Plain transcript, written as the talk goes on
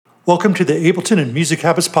Welcome to the Ableton and Music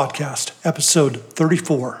Habits Podcast, episode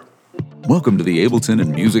 34. Welcome to the Ableton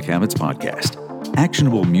and Music Habits Podcast,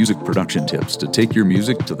 actionable music production tips to take your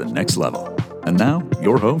music to the next level. And now,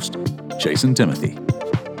 your host, Jason Timothy.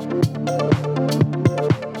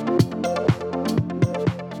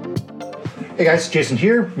 Hey guys, Jason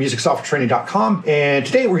here, musicsoftwaretraining.com, and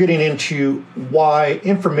today we're getting into why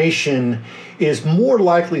information is more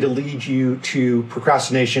likely to lead you to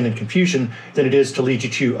procrastination and confusion than it is to lead you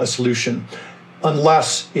to a solution,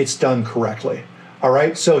 unless it's done correctly. All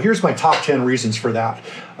right, so here's my top 10 reasons for that.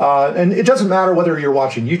 And it doesn't matter whether you're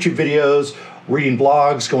watching YouTube videos, reading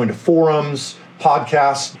blogs, going to forums,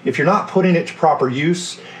 podcasts. If you're not putting it to proper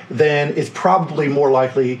use, then it's probably more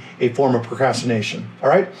likely a form of procrastination. All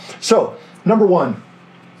right, so number one,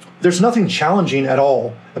 there's nothing challenging at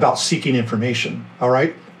all about seeking information. All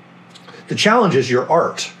right. The challenge is your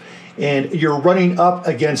art, and you're running up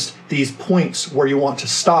against these points where you want to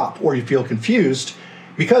stop or you feel confused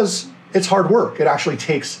because it's hard work. It actually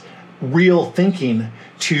takes real thinking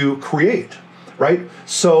to create, right?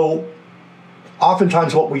 So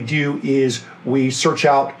oftentimes what we do is we search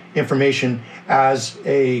out information as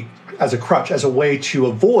a crutch, as a way to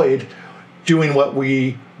avoid doing what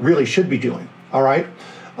we really should be doing, all right?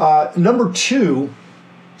 Number two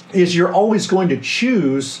is you're always going to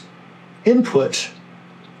choose input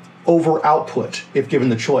over output if given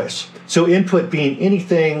the choice. So input being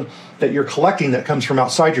anything that you're collecting that comes from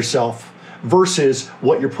outside yourself versus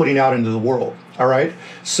what you're putting out into the world, all right?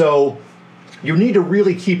 So you need to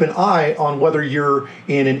really keep an eye on whether you're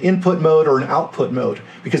in an input mode or an output mode,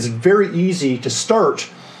 because it's very easy to start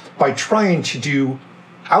by trying to do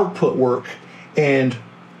output work and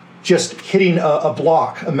just hitting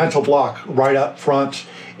a mental block right up front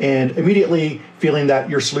and immediately feeling that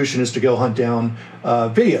your solution is to go hunt down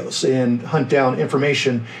videos and hunt down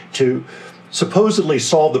information to supposedly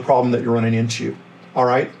solve the problem that you're running into, all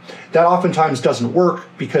right? That oftentimes doesn't work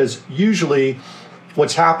because usually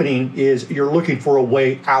what's happening is you're looking for a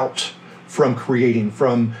way out from creating,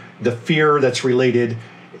 from the fear that's related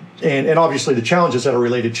and obviously the challenges that are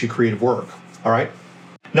related to creative work, all right?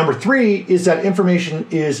 Number three is that information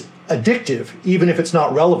is addictive, even if it's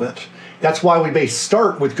not relevant. That's why we may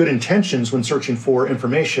start with good intentions when searching for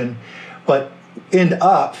information, but end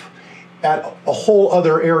up at a whole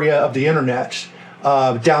other area of the internet,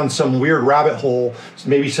 down some weird rabbit hole,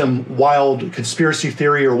 maybe some wild conspiracy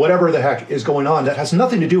theory or whatever the heck is going on that has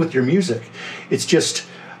nothing to do with your music. It's just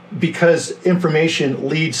because information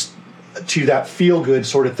leads to that feel-good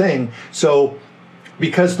sort of thing. So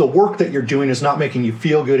because the work that you're doing is not making you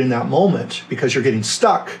feel good in that moment because you're getting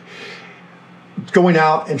stuck, going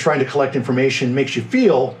out and trying to collect information makes you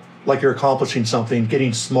feel like you're accomplishing something,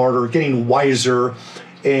 getting smarter, getting wiser,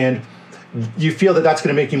 and you feel that that's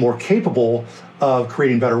going to make you more capable of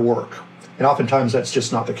creating better work. And oftentimes that's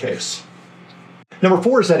just not the case. Number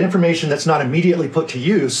four is that information that's not immediately put to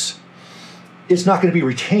use is not going to be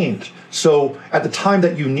retained. So at the time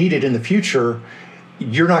that you need it in the future,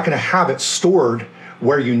 you're not going to have it stored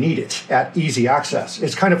where you need it at easy access.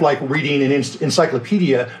 It's kind of like reading an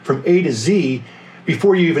encyclopedia from A to Z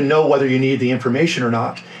before you even know whether you need the information or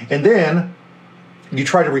not. And then you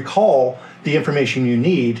try to recall the information you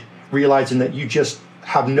need, realizing that you just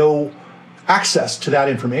have no access to that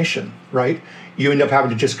information, right? You end up having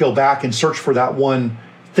to just go back and search for that one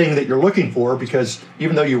thing that you're looking for because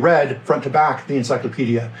even though you read front to back the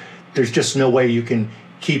encyclopedia, there's just no way you can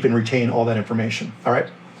keep and retain all that information, all right?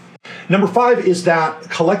 Number five is that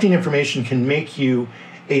collecting information can make you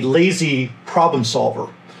a lazy problem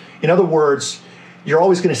solver. In other words, you're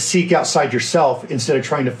always going to seek outside yourself instead of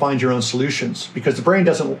trying to find your own solutions because the brain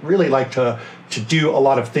doesn't really like to do a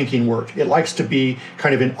lot of thinking work. It likes to be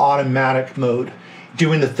kind of in automatic mode,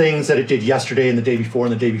 doing the things that it did yesterday and the day before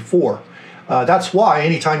and the day before. That's why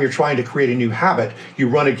anytime you're trying to create a new habit, you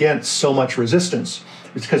run against so much resistance.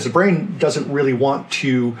 It's because the brain doesn't really want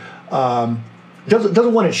to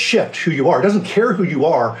doesn't want to shift who you are. It doesn't care who you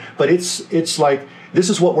are, but it's like, this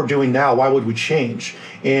is what we're doing now. Why would we change?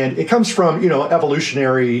 And it comes from,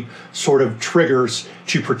 evolutionary sort of triggers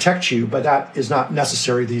to protect you, but that is not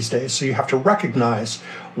necessary these days. So you have to recognize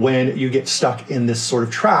when you get stuck in this sort of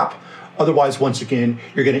trap. Otherwise, once again,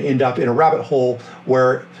 you're going to end up in a rabbit hole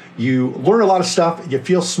where you learn a lot of stuff, you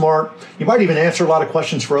feel smart, you might even answer a lot of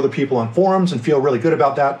questions for other people on forums and feel really good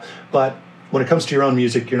about that. But when it comes to your own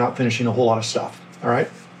music, you're not finishing a whole lot of stuff, all right?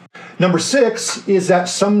 Number six is that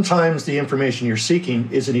sometimes the information you're seeking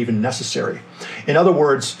isn't even necessary. In other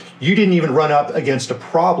words, you didn't even run up against a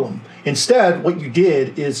problem. Instead, what you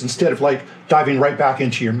did is instead of like diving right back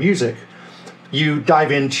into your music, you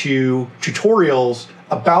dive into tutorials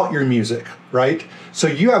about your music, right? So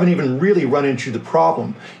you haven't even really run into the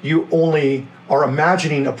problem. You only are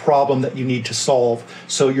imagining a problem that you need to solve.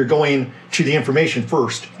 So you're going to the information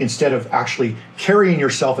first instead of actually carrying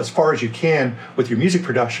yourself as far as you can with your music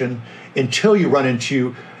production until you run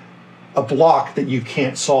into a block that you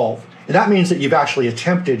can't solve. And that means that you've actually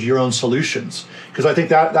attempted your own solutions. Because I think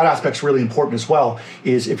that aspect's really important as well,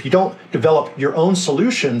 is if you don't develop your own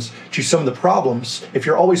solutions to some of the problems, if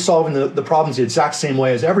you're always solving the problems the exact same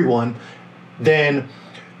way as everyone, then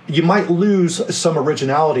you might lose some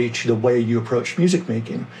originality to the way you approach music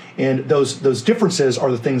making. And those differences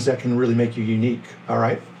are the things that can really make you unique, all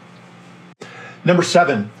right? Number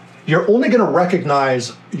 7, you're only going to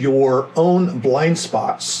recognize your own blind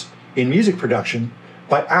spots in music production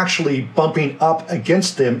by actually bumping up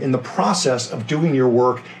against them in the process of doing your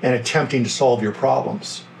work and attempting to solve your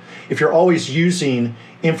problems. If you're always using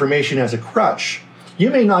information as a crutch, you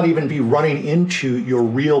may not even be running into your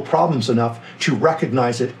real problems enough to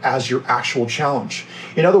recognize it as your actual challenge.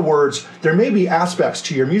 In other words, there may be aspects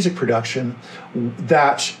to your music production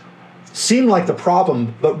that seem like the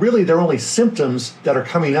problem, but really they're only symptoms that are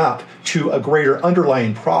coming up to a greater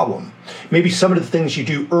underlying problem. Maybe some of the things you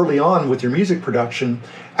do early on with your music production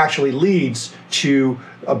actually leads to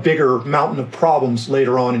a bigger mountain of problems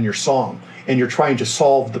later on in your song, and you're trying to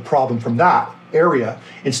solve the problem from that area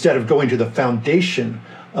instead of going to the foundation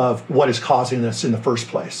of what is causing this in the first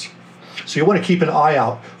place. So you want to keep an eye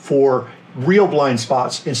out for real blind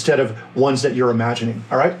spots instead of ones that you're imagining,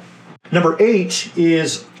 all right? Number 8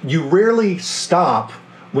 is you rarely stop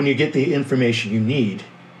when you get the information you need.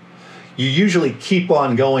 You usually keep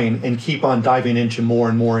on going and keep on diving into more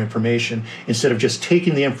and more information instead of just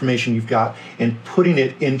taking the information you've got and putting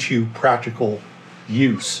it into practical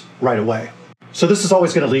use right away. So this is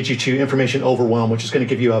always going to lead you to information overwhelm, which is going to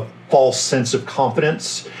give you a false sense of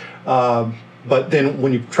confidence. But then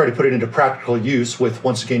when you try to put it into practical use with,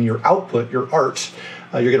 once again, your output, your art,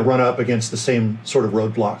 you're going to run up against the same sort of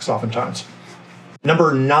roadblocks oftentimes.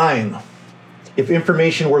 Number 9, if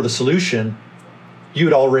information were the solution,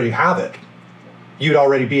 you'd already have it. You'd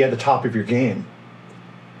already be at the top of your game.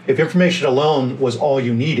 If information alone was all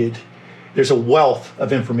you needed, there's a wealth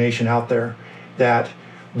of information out there that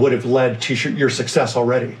would have led to your success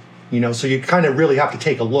already. So you kind of really have to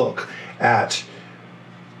take a look at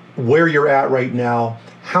where you're at right now,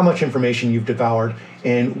 how much information you've devoured,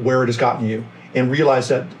 and where it has gotten you, and realize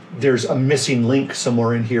that there's a missing link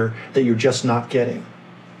somewhere in here that you're just not getting.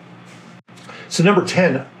 So number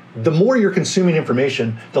 10, the more you're consuming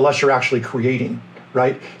information, the less you're actually creating,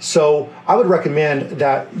 right? So I would recommend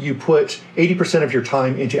that you put 80% of your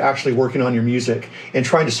time into actually working on your music and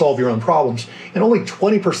trying to solve your own problems, and only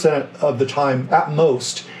 20% of the time at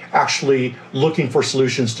most actually looking for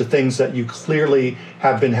solutions to things that you clearly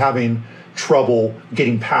have been having trouble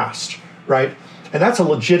getting past, right? And that's a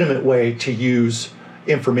legitimate way to use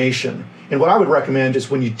information. And what I would recommend is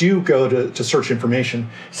when you do go to search information,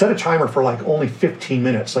 set a timer for like only 15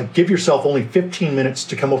 minutes. Like give yourself only 15 minutes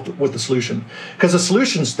to come up with the solution. Because the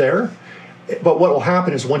solution's there, but what will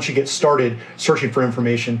happen is once you get started searching for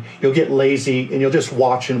information, you'll get lazy and you'll just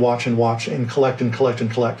watch and watch and watch and collect and collect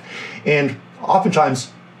and collect. And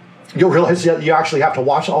oftentimes, you'll realize that you actually have to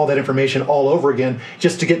watch all that information all over again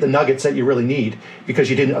just to get the nuggets that you really need because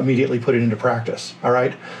you didn't immediately put it into practice, all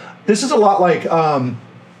right? This is a lot like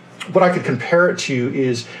what I could compare it to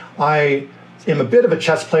is I am a bit of a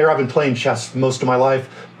chess player. I've been playing chess most of my life,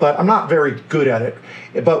 but I'm not very good at it.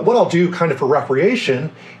 But what I'll do kind of for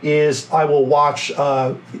recreation is I will watch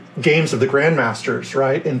games of the grandmasters,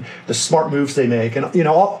 right? And the smart moves they make. And,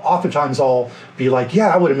 oftentimes I'll be like, yeah,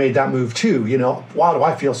 I would have made that move too. Wow, do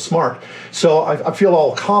I feel smart? So I feel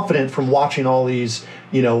all confident from watching all these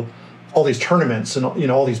tournaments and,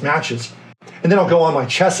 all these matches. And then I'll go on my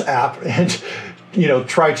chess app and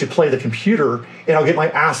try to play the computer, and I'll get my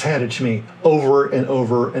ass handed to me over and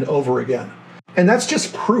over and over again. And that's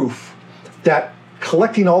just proof that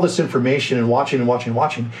collecting all this information and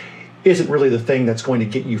watching isn't really the thing that's going to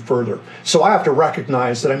get you further. So I have to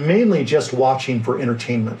recognize that I'm mainly just watching for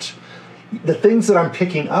entertainment. The things that I'm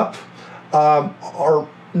picking up are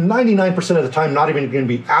 99% of the time not even going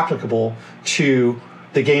to be applicable to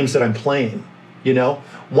the games that I'm playing.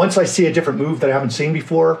 Once I see a different move that I haven't seen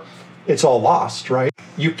before, it's all lost, right?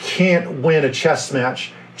 You can't win a chess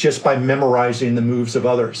match just by memorizing the moves of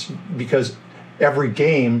others because every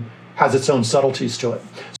game has its own subtleties to it.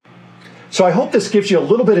 So I hope this gives you a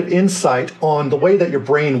little bit of insight on the way that your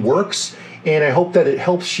brain works, and I hope that it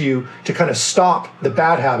helps you to kind of stop the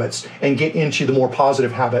bad habits and get into the more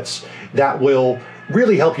positive habits that will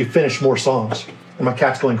really help you finish more songs. My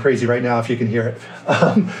cat's going crazy right now if you can hear it.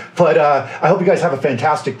 But I hope you guys have a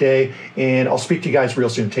fantastic day, and I'll speak to you guys real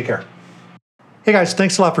soon. Take care. Hey guys,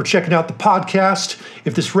 thanks a lot for checking out the podcast.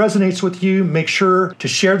 If this resonates with you, make sure to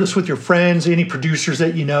share this with your friends, any producers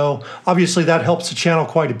that you know. Obviously, that helps the channel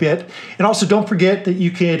quite a bit. And also, don't forget that you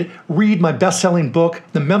could read my best-selling book,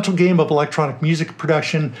 The Mental Game of Electronic Music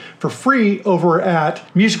Production, for free over at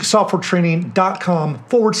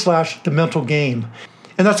musicsoftwaretraining.com/The Mental Game.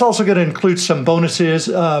 And that's also going to include some bonuses,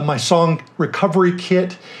 my song recovery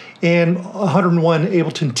kit, and 101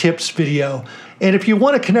 Ableton tips video. And if you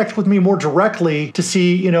want to connect with me more directly to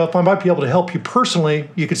see, if I might be able to help you personally,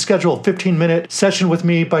 you could schedule a 15-minute session with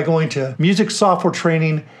me by going to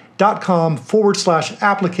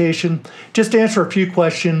musicsoftwaretraining.com/application. Just answer a few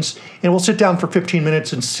questions, and we'll sit down for 15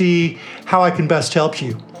 minutes and see how I can best help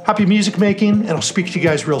you. Happy music making, and I'll speak to you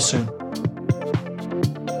guys real soon.